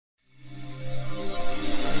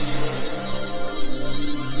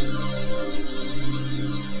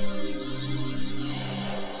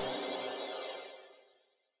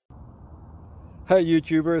Hey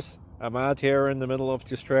YouTubers, I'm out here in the middle of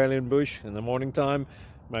the Australian bush in the morning time.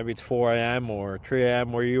 Maybe it's 4 a.m. or 3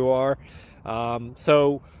 a.m. where you are.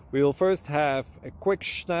 So we'll first have a quick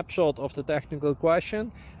snapshot of the technical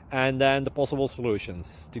question and then the possible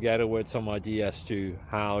solutions, together with some ideas to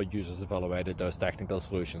how users evaluated those technical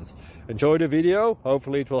solutions. Enjoy the video,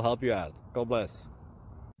 hopefully it will help you out. God bless.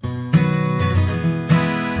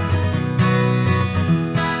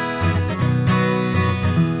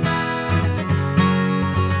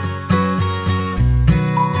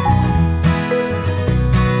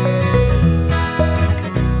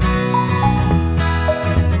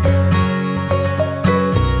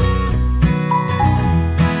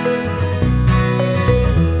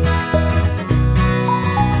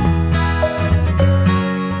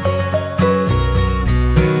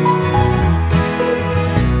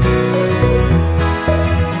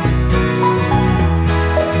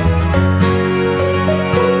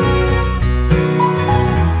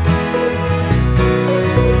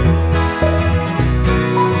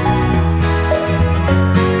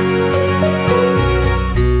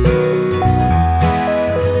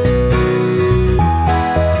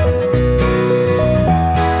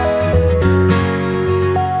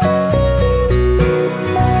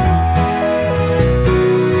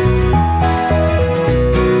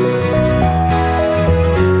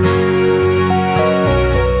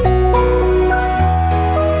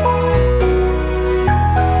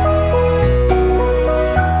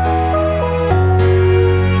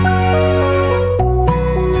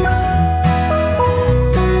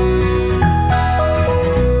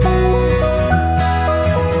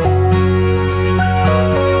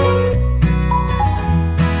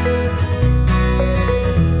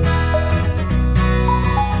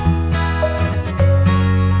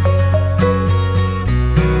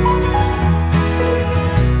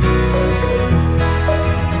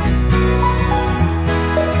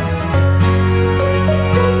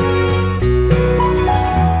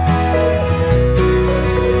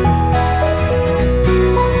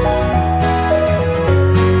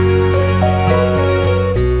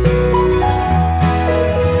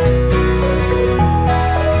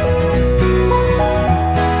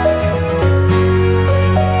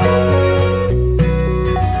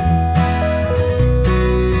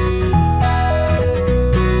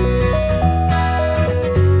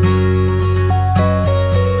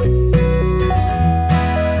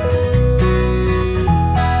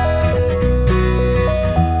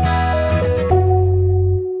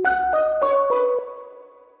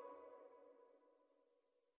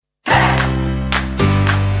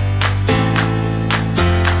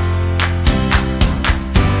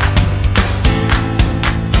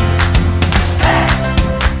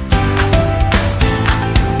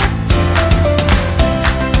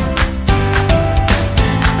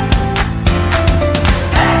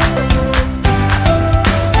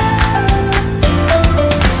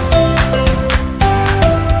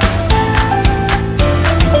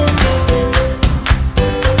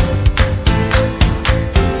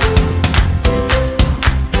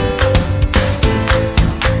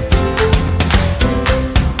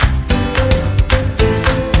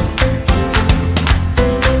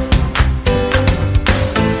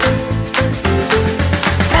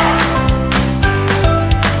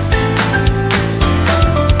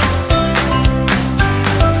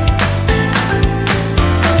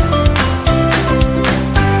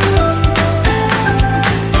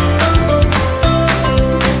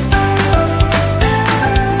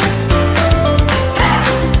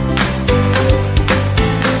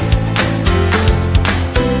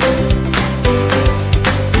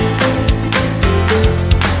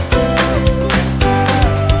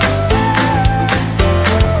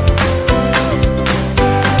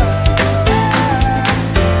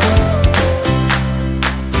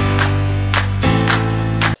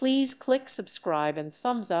 Please click subscribe and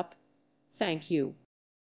thumbs up. Thank you.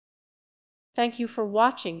 Thank you for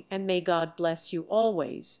watching, and may God bless you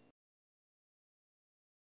always.